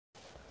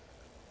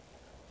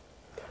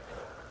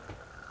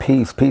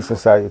Peace and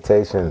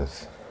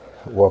salutations.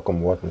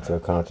 Welcome to the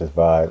Conscious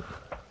Vibe,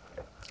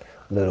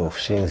 little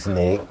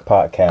Shinsnake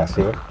podcast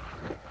here.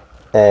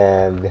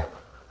 And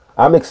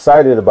I'm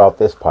excited about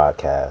this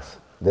podcast.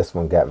 This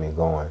one got me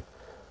going.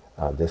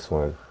 A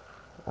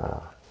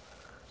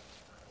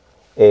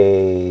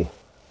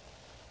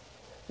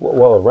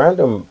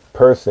random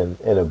person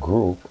in a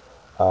group,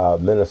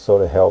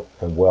 Minnesota Health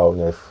and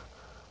Wellness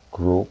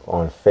group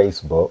on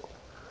Facebook,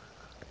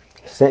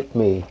 sent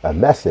me a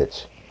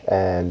message,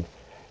 and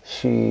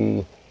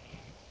she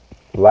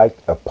liked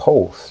a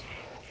post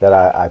that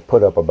I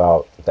put up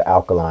about the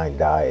alkaline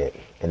diet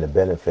and the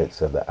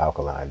benefits of the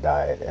alkaline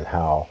diet and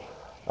how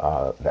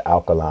the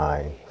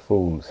alkaline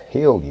foods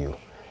heal you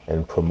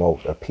and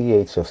promote a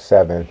pH of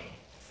 7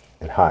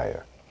 and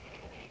higher,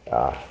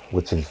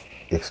 which is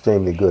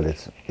extremely good.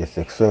 It's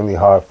extremely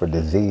hard for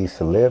disease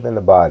to live in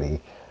the body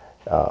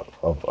of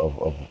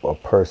a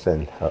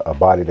person, a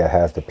body that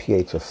has the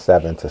pH of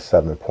 7 to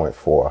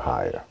 7.4 or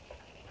higher.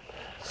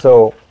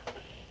 So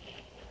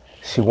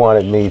she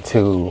wanted me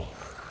to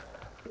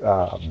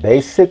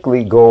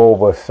basically go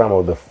over some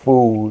of the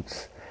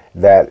foods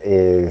that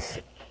is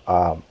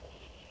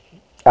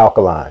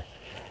alkaline.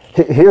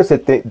 Here's the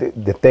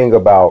thing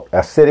about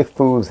acidic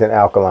foods and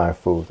alkaline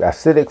foods.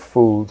 Acidic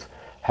foods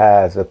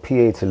has a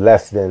pH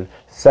less than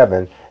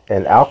 7,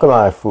 and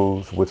alkaline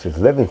foods, which is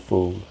living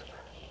foods,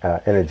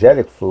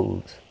 energetic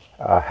foods,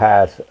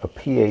 has a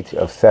pH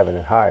of 7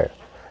 and higher.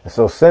 And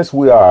so since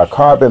we are a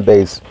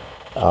carbon-based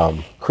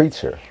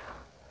creature,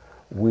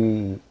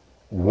 we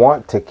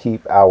want to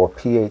keep our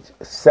pH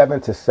 7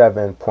 to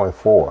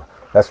 7.4.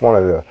 That's one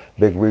of the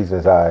big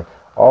reasons I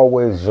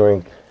always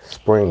drink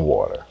spring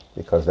water,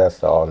 because that's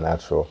the all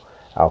natural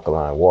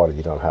alkaline water.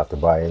 You don't have to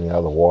buy any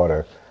other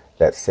water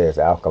that says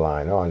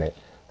alkaline on it.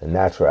 The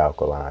natural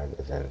alkaline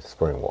is in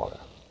spring water.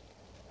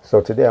 So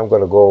today I'm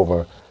going to go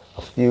over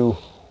a few,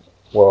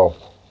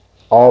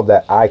 all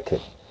that I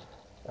could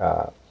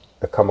that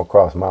come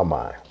across my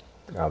mind.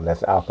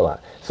 That's alkaline.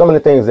 Some of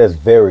the things that's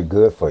very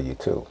good for you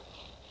too.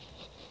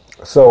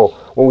 So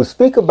when we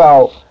speak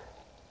about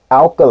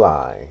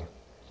alkaline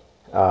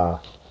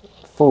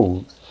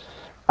foods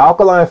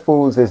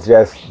is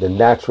just the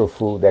natural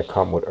food that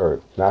come with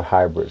earth, not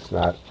hybrids,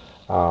 not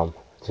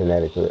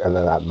genetically, and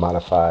not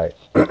modified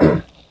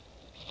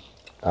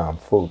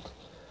foods.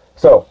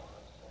 So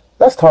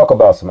let's talk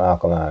about some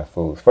alkaline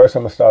foods. First,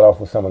 I'm going to start off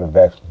with some of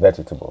the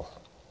vegetables.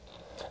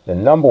 The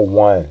number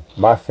one,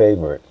 my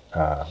favorite,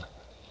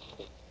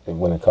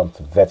 when it comes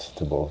to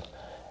vegetables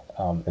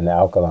and the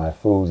alkaline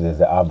foods, is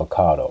the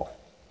avocado.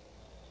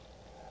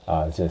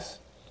 It's just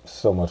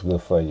so much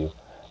good for you.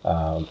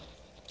 Avocado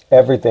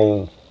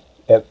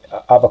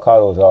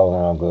is all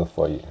around good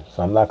for you.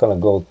 So I'm not going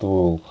to go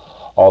through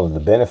all of the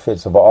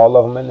benefits of all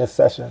of them in this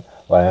session,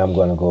 but I am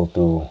going to go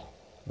through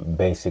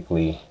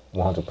basically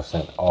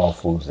 100% all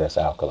foods that's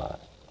alkaline.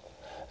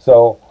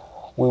 So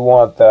we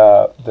want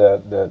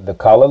the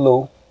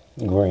callaloo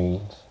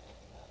greens.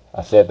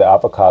 I said the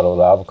avocado.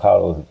 The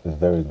avocado is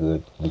very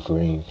good. The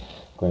greens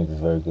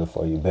is very good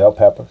for you. Bell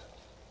peppers,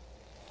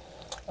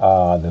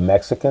 the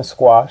Mexican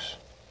squash,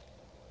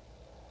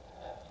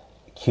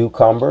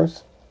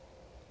 cucumbers.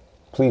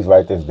 Please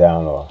write this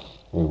down or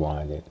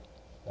rewind it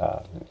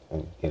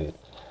and get it.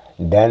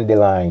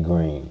 Dandelion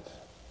greens,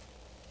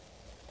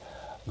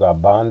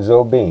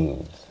 garbanzo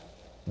beans.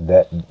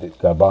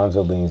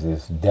 Garbanzo beans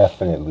is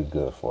definitely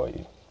good for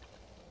you.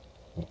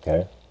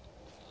 Okay.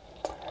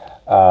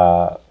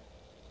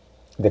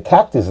 The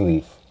cactus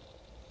leaf,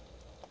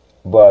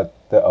 but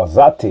the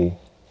ozati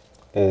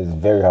is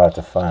very hard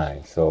to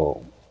find.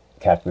 So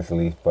cactus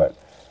leaf, but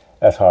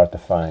that's hard to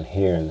find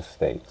here in the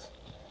States.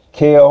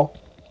 Kale,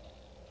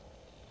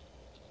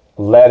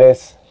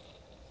 lettuce,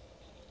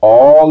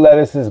 all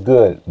lettuce is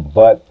good,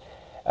 but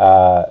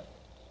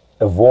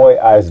avoid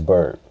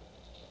iceberg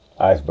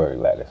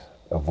lettuce.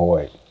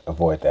 Avoid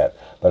that.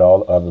 But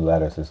all other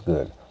lettuce is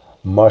good.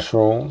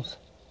 Mushrooms,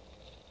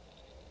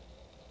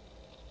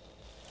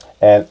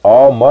 and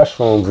all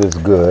mushrooms is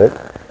good.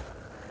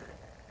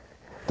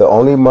 The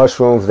only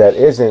mushrooms that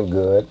isn't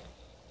good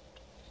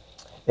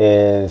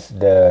is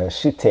the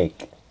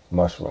shiitake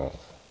mushrooms.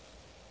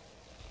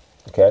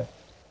 Okay?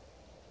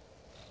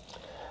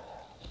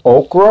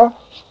 Okra,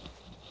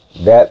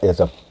 that is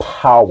a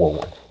power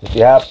one. If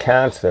you have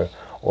cancer,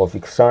 or if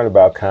you're concerned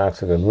about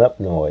cancer, the lymph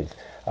nodes,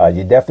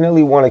 you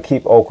definitely want to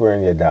keep okra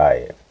in your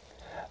diet.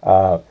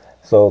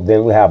 So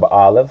then we have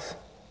olives,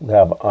 we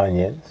have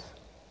onions,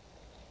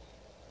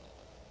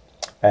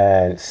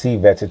 and sea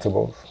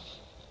vegetables,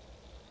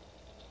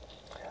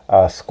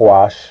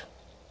 squash,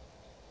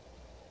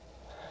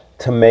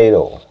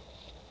 tomato.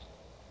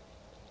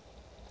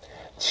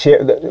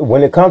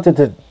 When it comes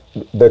to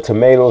the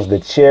tomatoes, the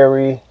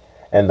cherry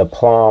and the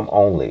plum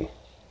only,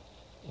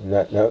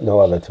 no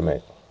other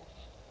tomato.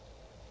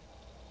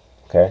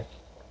 Okay.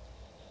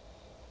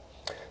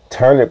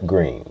 Turnip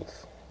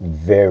greens,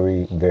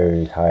 very,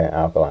 very high in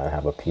alkaline,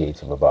 have a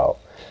pH of about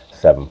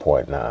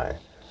 7.9.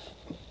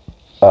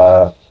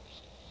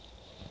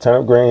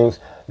 Turnip greens,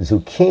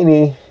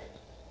 zucchini,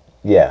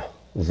 yeah,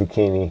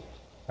 Zucchini.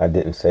 I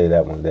didn't say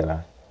that one, did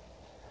I?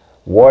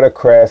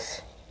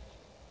 Watercress.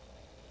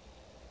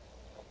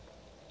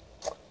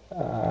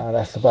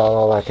 That's about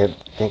all I could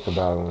think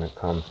about when it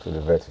comes to the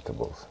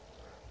vegetables.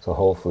 So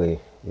hopefully,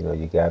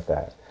 you got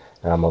that.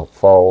 And I'm going to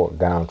fall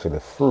down to the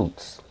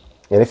fruits.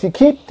 And if you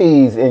keep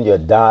these in your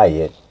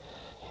diet,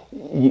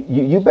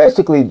 you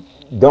basically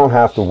don't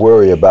have to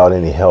worry about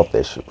any health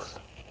issues.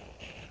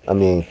 I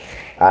mean,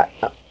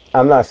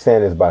 I'm not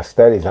saying this by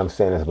studies. I'm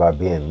saying this by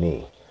being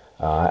me.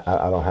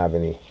 I don't have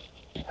any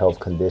health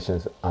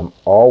conditions. I'm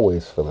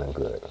always feeling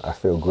good. I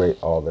feel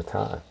great all the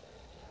time.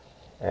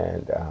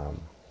 And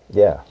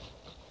yeah.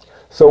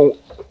 So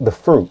the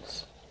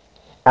fruits,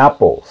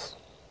 apples,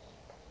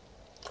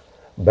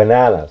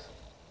 bananas.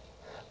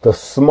 The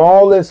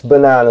smallest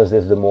bananas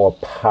is the more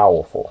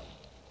powerful.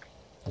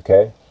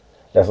 Okay?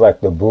 That's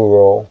like the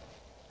burro.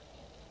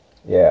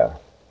 Yeah.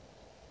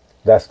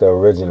 That's the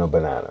original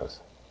bananas.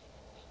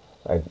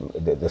 Like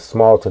the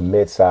small to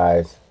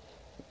mid-size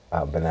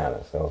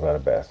bananas. Those are the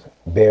best.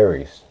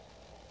 Berries.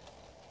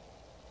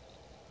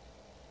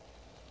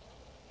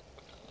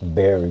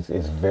 Berries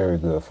is very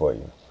good for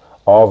you.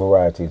 All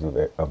varieties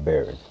of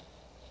berries.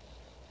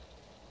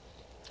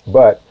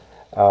 But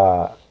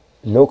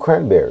no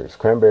cranberries.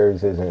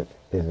 Cranberries isn't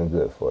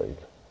good for you.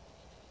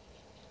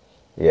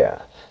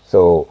 Yeah.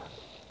 So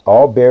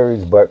all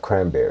berries but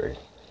cranberry.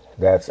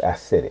 That's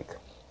acidic.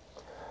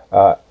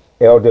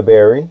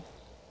 Elderberry.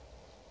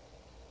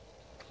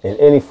 In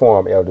any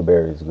form,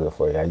 elderberry is good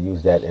for you. I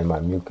use that in my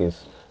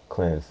mucus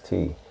cleanse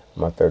tea,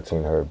 my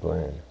 13 herb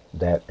blend.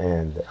 That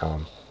and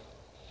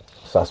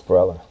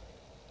sarsaparilla.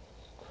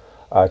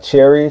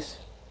 Cherries,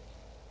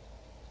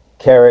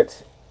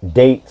 carrots,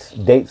 dates.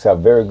 Dates are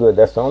very good.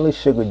 That's the only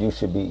sugar you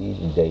should be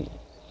eating.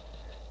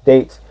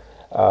 Dates,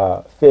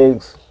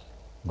 figs,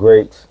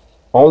 grapes.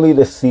 Only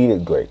the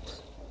seeded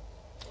grapes.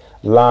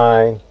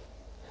 Lime,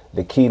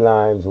 the key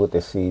limes with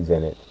the seeds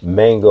in it.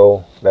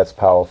 Mango, that's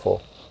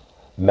powerful.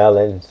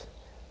 Melons,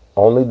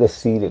 only the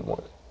seeded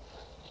one.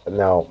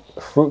 Now,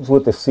 fruits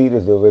with the seed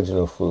is the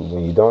original fruit.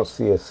 When you don't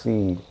see a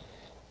seed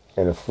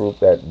in a fruit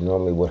that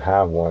normally would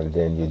have one,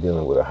 then you're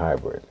dealing with a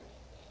hybrid.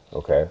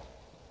 Okay?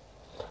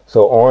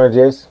 So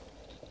oranges.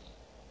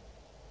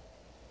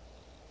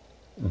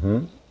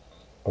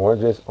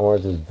 Orange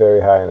is very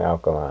high in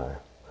alkaline.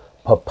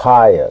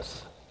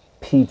 Papayas,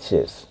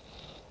 peaches,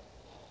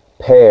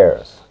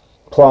 pears,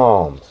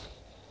 plums.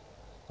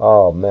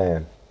 Oh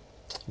man,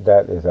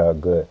 that is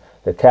good.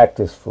 The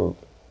cactus fruit,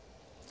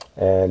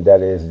 and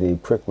that is the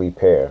prickly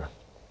pear.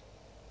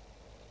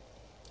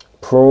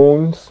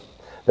 Prunes,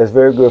 that's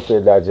very good for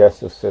your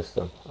digestive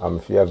system.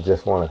 If you ever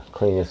just want to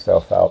clean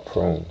yourself out,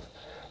 prunes.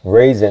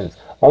 Raisins,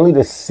 only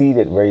the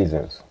seeded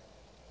raisins.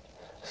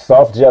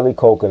 Soft jelly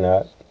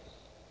coconut.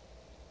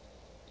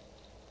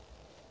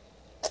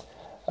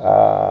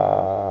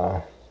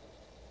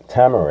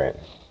 Tamarind.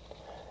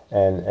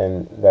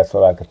 And that's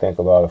what I could think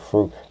about a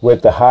fruit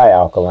with the high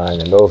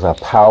alkaline, and those are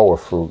power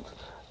fruits,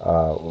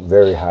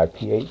 very high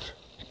pH,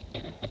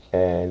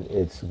 and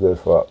it's good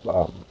for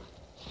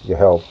your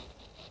health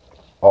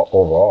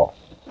overall.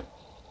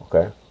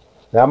 Okay,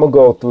 now I'm gonna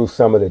go through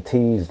some of the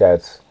teas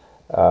that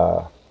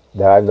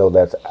I know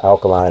that's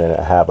alkaline and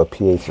have a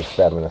pH of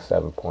 7 or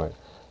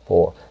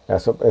 7.4. Now,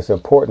 so it's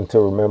important to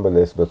remember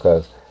this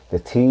because the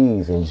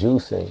teas and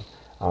juicing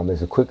is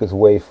the quickest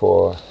way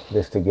for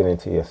this to get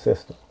into your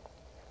system.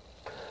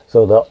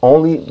 So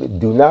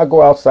do not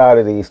go outside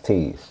of these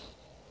teas.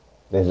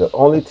 These are the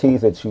only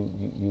teas that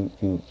you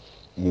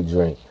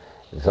drink.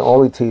 It's the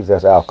only teas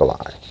that's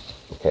alkaline.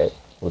 Okay,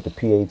 with the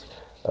pH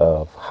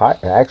of high.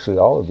 Actually,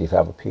 all of these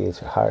have a pH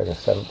higher than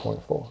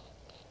 7.4.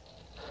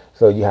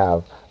 So you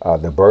have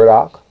the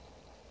burdock,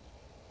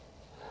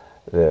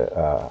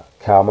 the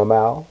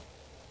chamomile,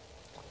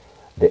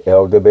 the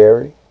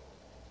elderberry,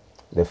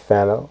 the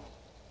fennel,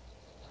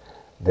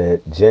 the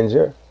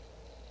ginger,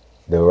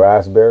 the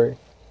raspberry,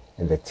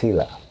 and the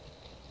tila.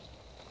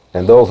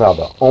 And those are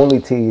the only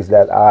teas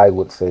that I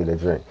would say to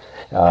drink.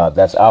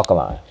 That's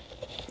alkaline.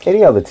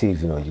 Any other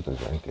teas, you can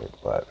drink it.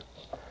 But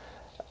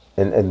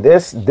and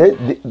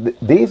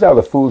these are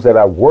the foods that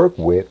I work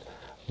with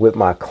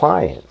my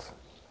clients.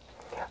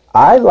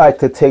 I like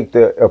to take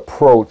the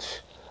approach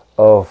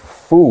of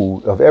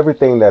food, of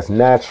everything that's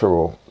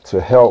natural,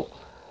 to help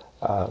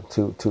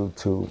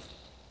to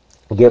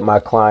get my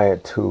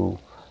client to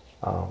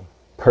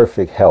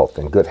perfect health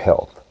and good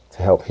health,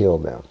 to help heal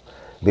them.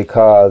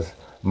 Because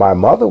my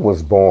mother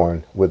was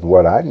born with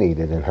what I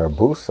needed in her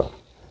bosom,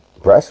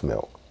 breast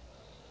milk.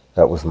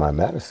 That was my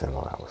medicine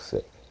when I was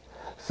sick.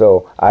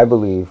 So I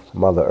believe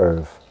Mother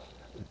Earth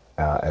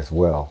as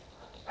well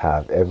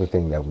have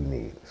everything that we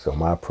need. So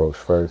my approach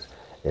first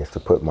is to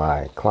put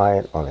my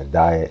client on a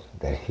diet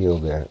that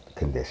heals their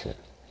condition.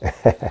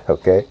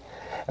 Okay?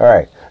 All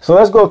right. So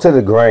let's go to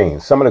the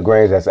grains. Some of the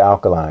grains that's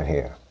alkaline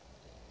here.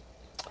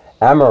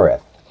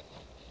 Amaranth,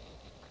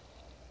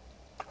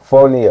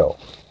 fonio,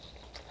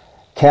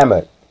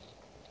 kamut,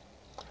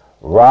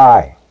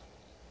 rye,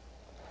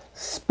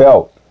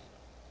 spelt,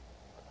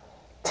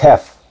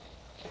 teff,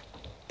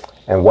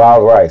 and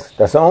wild rice.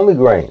 That's the only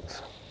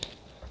grains.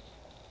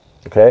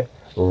 Okay?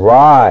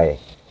 Rye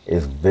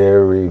is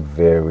very,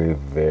 very,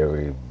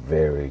 very,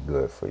 very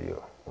good for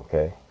you.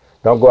 Okay?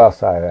 Don't go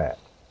outside of that.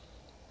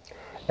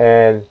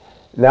 And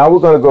now we're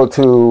going to go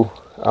to,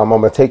 I'm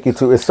going to take you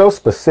to, it's so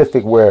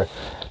specific where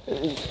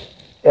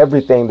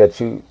everything that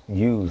you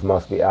use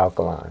must be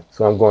alkaline.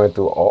 So I'm going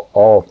through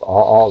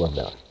all of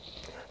them.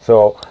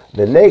 So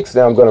the next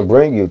that I'm going to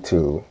bring you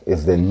to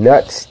is the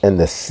nuts and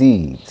the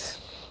seeds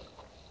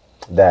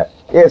that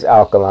is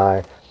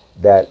alkaline,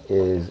 that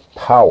is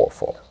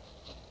powerful,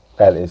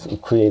 that is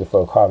created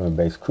for a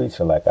carbon-based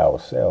creature like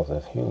ourselves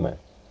as human.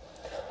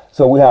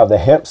 So we have the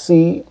hemp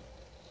seed,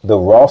 the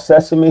raw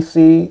sesame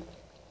seed,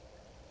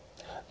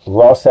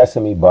 raw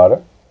sesame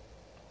butter,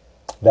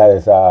 that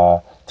is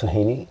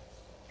tahini,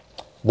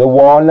 the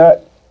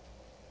walnut,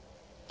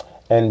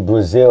 and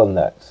Brazil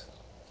nuts.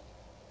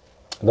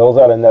 Those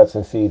are the nuts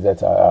and seeds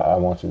that I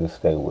want you to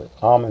stay with.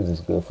 Almonds is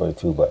good for you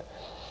too, but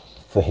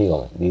for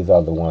healing, these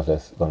are the ones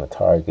that's going to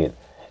target.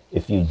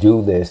 If you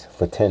do this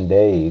for 10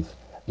 days,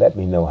 let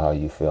me know how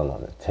you feel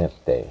on the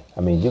 10th day.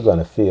 I mean, you're going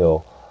to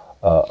feel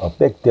a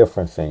big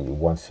difference in you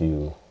once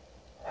you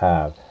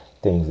have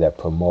things that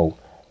promote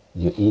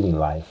your eating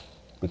life,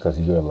 because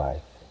of your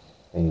life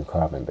and your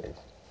carbon base.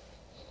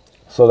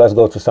 So let's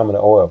go to some of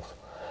the oils.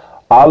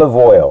 Olive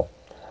oil.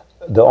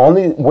 The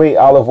only way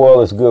olive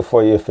oil is good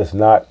for you if it's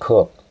not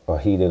cooked or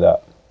heated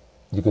up.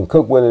 You can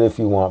cook with it if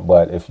you want,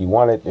 but if you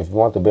want it, if you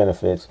want the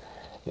benefits,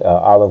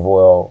 olive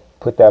oil,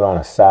 put that on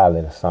a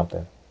salad or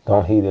something.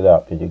 Don't heat it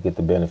up, and you get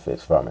the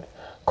benefits from it.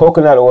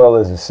 Coconut oil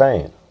is the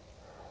same.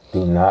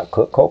 Do not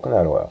cook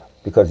coconut oil,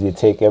 because you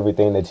take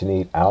everything that you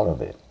need out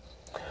of it.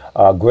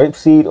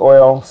 Grapeseed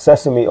oil,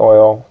 sesame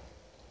oil,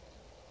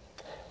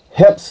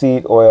 hemp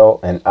seed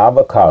oil, and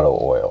avocado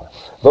oil.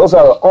 Those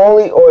are the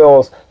only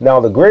oils. Now,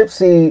 the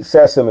grapeseed,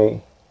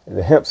 sesame,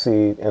 the hemp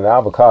seed, and the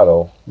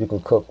avocado, you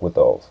can cook with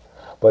those.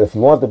 But if you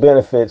want the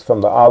benefits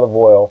from the olive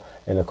oil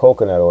and the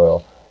coconut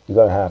oil, you're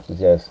going to have to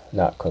just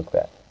not cook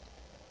that.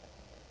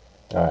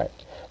 All right.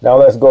 Now,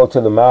 let's go to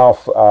the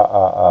mouth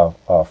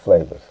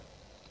flavors.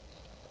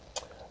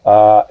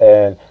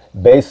 And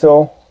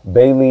basil,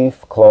 bay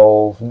leaf,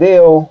 cloves,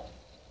 dill.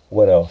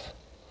 What else?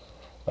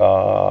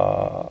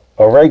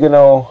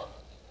 Oregano,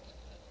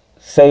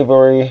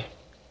 savory,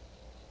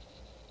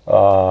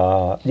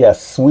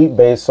 yes, sweet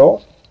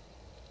basil,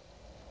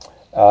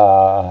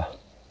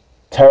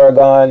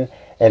 tarragon,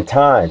 and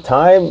thyme.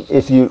 Thyme,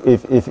 if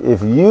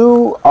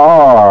you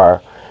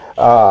are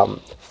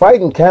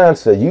fighting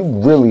cancer, you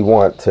really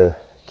want to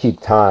keep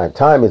thyme.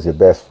 Thyme is your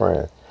best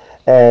friend,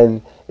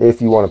 and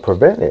if you want to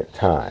prevent it,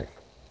 thyme.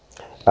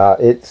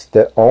 It's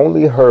the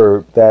only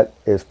herb that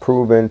is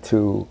proven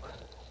to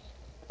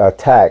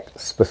attack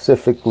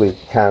specifically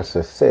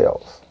cancer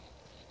cells.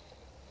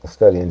 A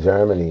study in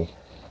Germany,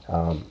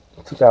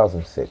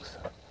 2006.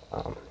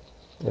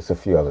 There's a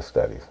few other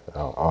studies.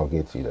 I'll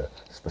get you the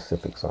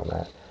specifics on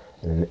that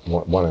in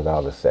one of the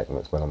other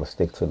segments, but I'm going to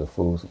stick to the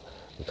foods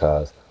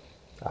because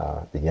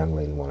the young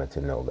lady wanted to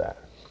know that.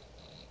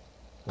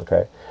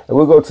 Okay? And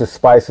we'll go to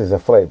spices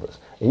and flavors.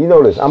 And you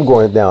notice I'm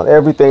going down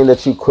everything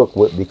that you cook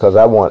with, because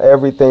I want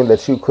everything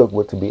that you cook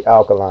with to be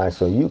alkaline,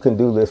 so you can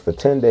do this for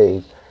 10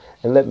 days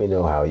and let me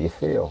know how you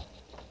feel.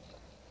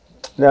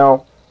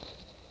 Now,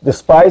 the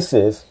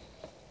spices,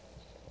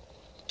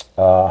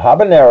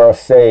 habanero,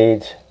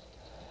 sage,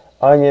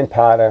 onion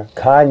powder,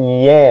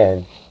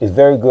 cayenne is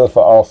very good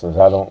for ulcers.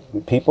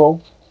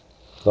 People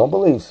don't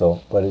believe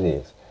so, but it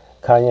is.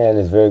 Cayenne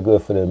is very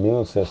good for the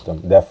immune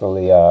system.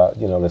 Definitely,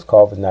 this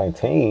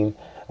COVID-19,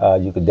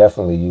 you could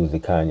definitely use the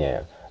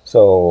cayenne.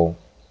 So,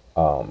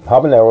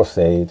 habanero,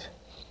 sage,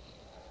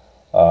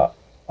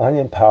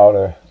 onion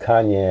powder,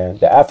 cayenne,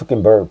 the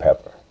African bird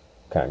pepper,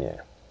 cayenne.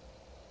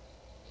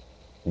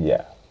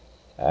 Yeah,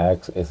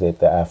 is it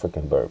the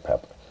African bird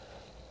pepper?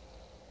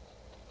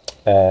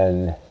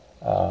 And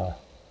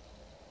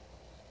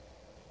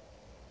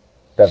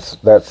that's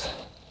what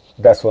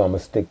I'm gonna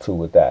stick to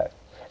with that.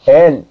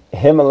 And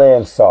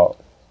Himalayan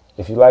salt.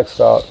 If you like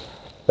salt,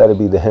 that'll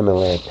be the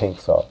Himalayan pink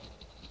salt.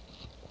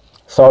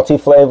 Salty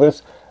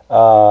flavors,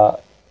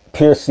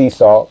 pure sea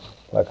salt,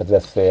 like I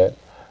just said.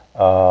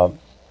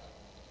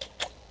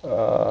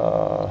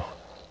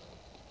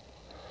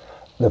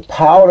 The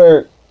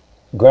powdered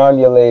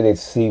granulated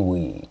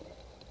seaweed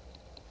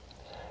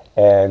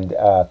and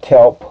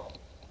kelp,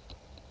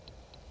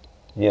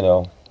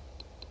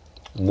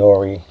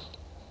 nori.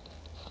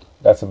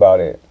 That's about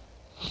it.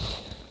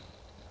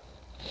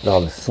 Now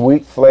the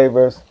sweet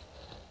flavors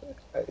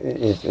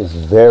is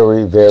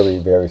very, very,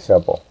 very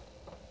simple.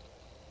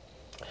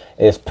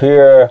 It's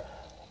pure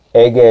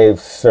agave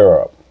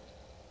syrup,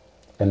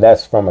 and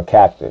that's from a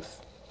cactus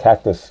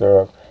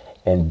syrup,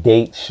 and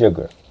date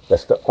sugar.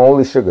 That's the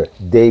only sugar,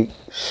 date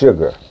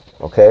sugar,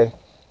 okay?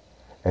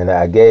 And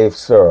agave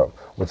syrup,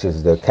 which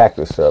is the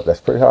cactus syrup.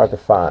 That's pretty hard to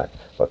find,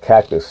 but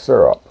cactus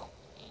syrup,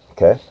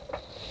 okay?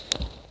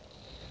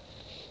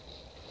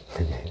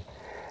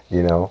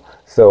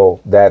 So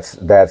that's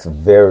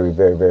very,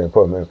 very, very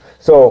important.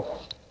 So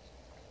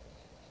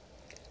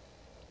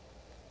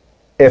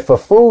if a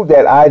food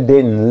that I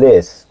didn't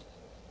list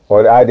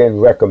or that I didn't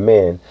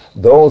recommend,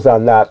 those are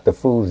not the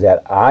foods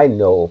that I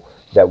know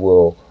that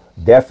will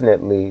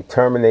definitely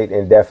terminate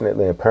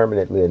indefinitely and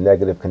permanently a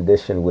negative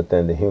condition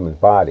within the human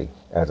body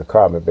as a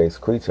carbon-based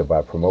creature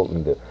by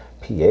promoting the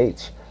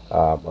pH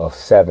of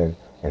 7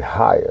 and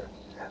higher.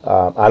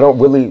 I don't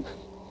really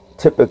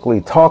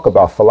typically talk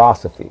about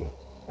philosophy.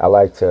 I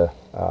like to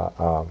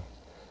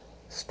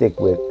stick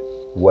with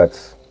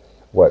what's.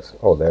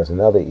 Oh, there's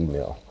another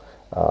email.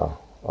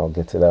 I'll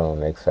get to that on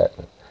the next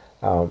segment.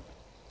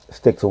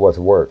 Stick to what's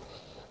work,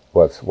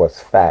 what's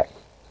fact.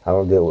 I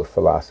don't deal with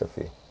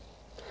philosophy.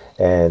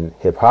 And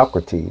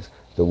Hippocrates,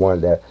 the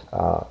one that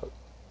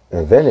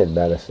invented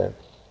medicine,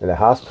 and the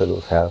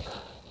hospitals have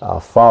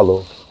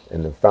followed,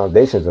 and the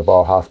foundations of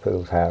all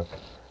hospitals have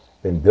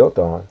been built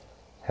on,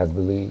 has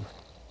believed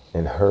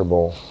in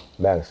herbal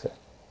medicine.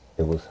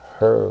 It was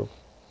herb,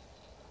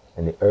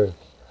 and the earth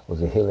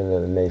was the healing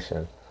of the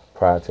nation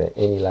prior to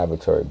any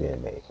laboratory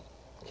being made.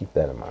 Keep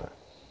that in mind.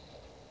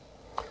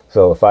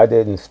 So if I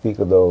didn't speak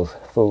of those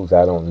foods,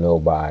 I don't know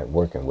by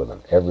working with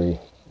them. Every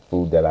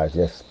food that I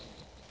just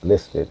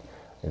listed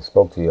and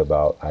spoke to you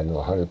about, I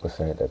know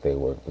 100% that they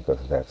work, because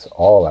that's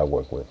all I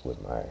work with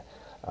my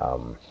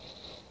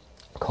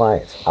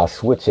clients. I'll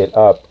switch it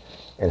up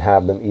and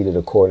have them eat it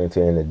according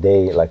to in the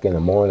day, like in the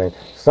morning.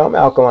 Some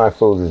alkaline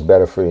foods is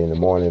better for you in the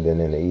morning than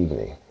in the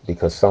evening,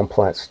 because some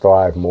plants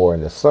thrive more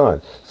in the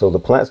sun. So the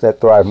plants that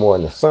thrive more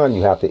in the sun,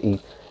 you have to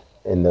eat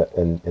in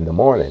the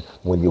morning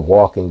when you're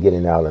walking,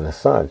 getting out in the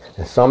sun.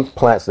 And some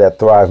plants that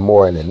thrive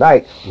more in the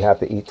night, you have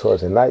to eat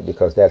towards the night,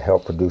 because that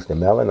helps produce the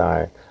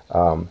melanin,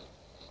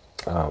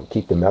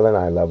 keep the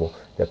melanin level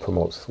that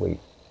promotes sleep.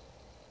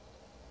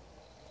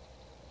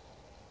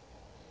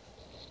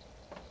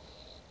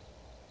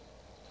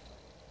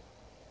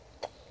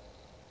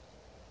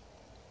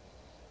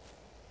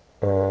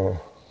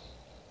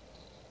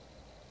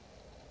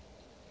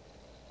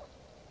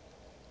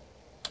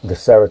 The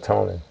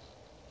serotonin.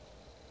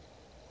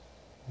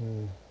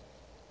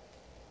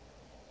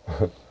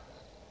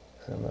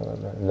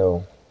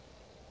 No.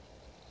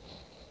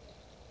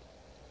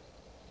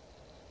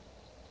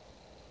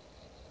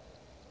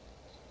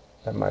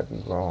 That might be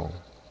wrong.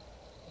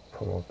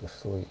 Promote the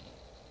sleep.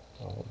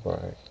 Oh,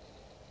 right.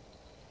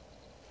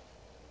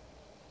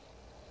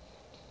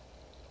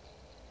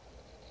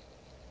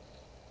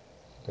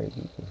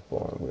 Baby was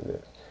born with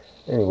it.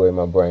 Anyway,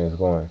 my brain is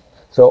going.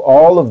 So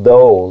all of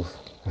those,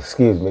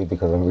 excuse me,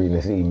 because I'm reading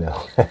this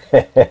email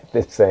at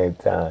the same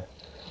time.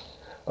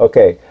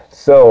 Okay,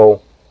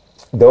 so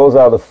those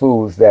are the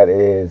foods that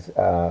is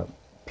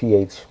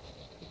pH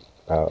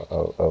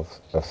of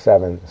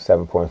 7,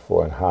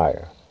 7.4 and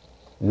higher.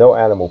 No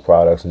animal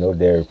products, no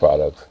dairy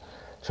products.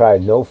 Try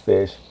no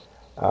fish,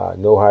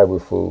 no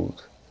hybrid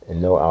foods, and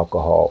no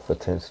alcohol for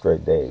 10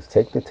 straight days.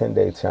 Take the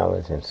 10-day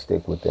challenge and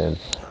stick within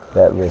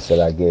that list that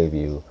I gave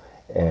you,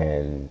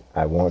 and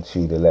I want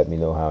you to let me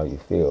know how you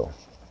feel.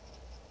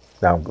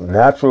 Now,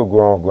 natural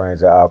grown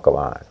grains are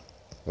alkaline,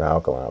 they're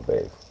alkaline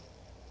based.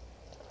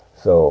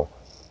 So,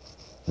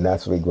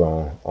 naturally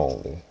grown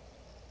only.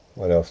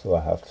 What else do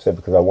I have to say?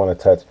 Because I want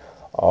to touch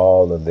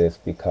all of this,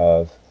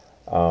 because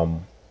I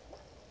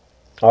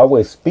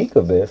always speak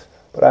of this,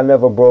 but I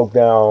never broke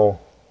down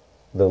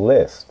the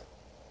list.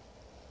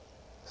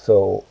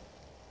 So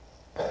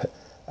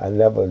I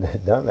never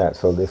done that.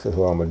 So this is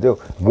what I'm going to do.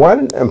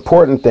 One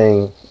important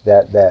thing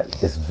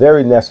that is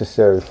very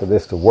necessary for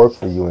this to work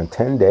for you in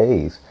 10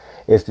 days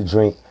is to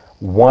drink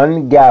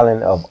 1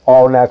 gallon of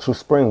all natural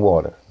spring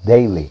water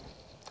daily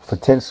for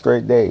 10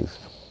 straight days.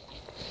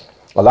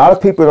 A lot of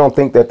people don't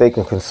think that they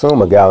can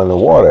consume a gallon of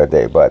water a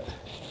day, but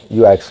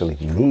you actually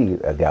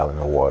need a gallon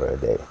of water a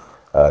day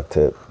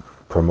to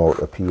promote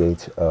a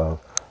pH of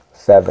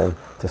 7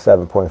 to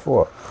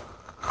 7.4.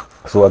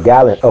 So a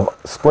gallon of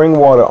spring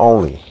water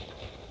only,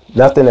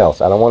 nothing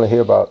else. I don't want to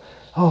hear about,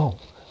 oh,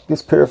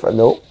 this purified.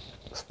 Nope,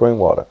 spring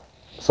water.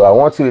 So I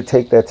want you to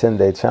take that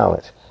 10-day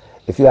challenge.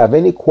 If you have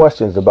any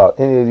questions about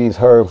any of these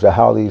herbs or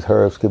how these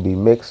herbs could be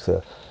mixed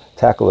to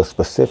tackle a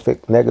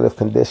specific negative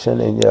condition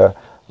in your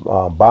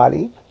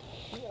body,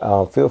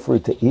 feel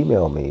free to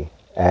email me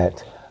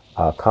at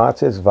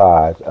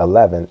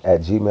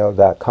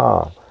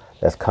consciousvibes11@gmail.com.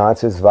 That's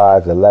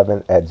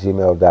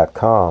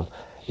consciousvibes11@gmail.com.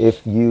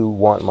 If you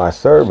want my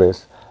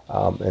service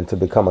and to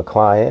become a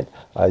client,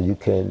 you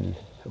can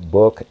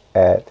book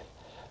at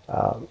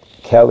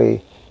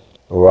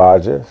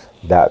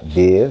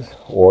kellyrogers.biz,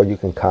 or you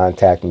can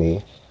contact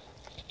me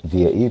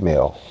via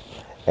email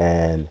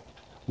and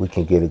we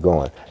can get it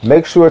going.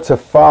 Make sure to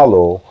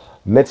follow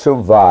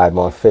Mitchell Vibe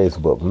on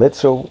Facebook.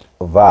 Mitchell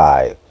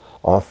Vibe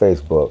on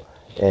Facebook,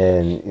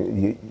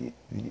 and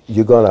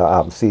you're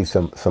gonna see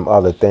some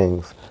other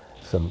things,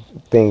 some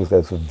things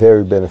that's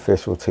very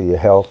beneficial to your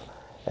health.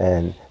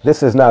 And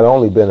this is not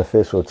only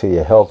beneficial to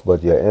your health,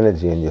 but your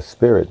energy and your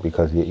spirit,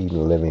 because you're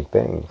eating living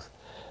things.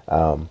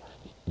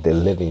 The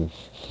living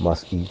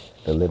must eat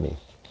the living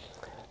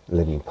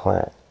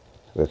plant,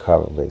 the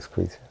carbon-based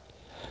creature.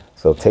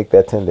 So take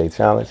that 10-day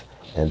challenge,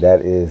 and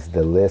that is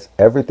the list.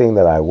 Everything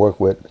that I work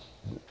with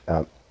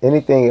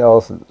Anything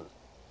else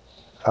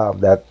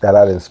that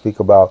I didn't speak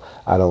about,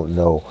 I don't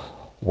know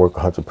work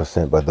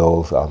 100%, but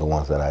those are the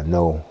ones that I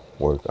know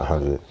work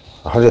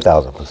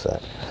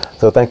 100,000%.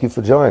 So thank you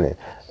for joining.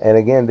 And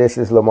again, this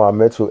is Lamar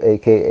Mitchell,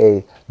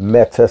 aka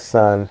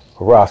Metasun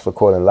Ross,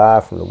 recording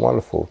live from the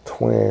wonderful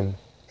Twin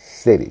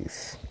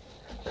Cities.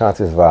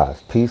 Conscious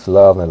vibes, peace,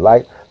 love, and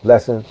light.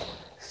 Blessings.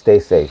 Stay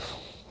safe.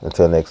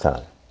 Until next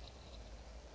time.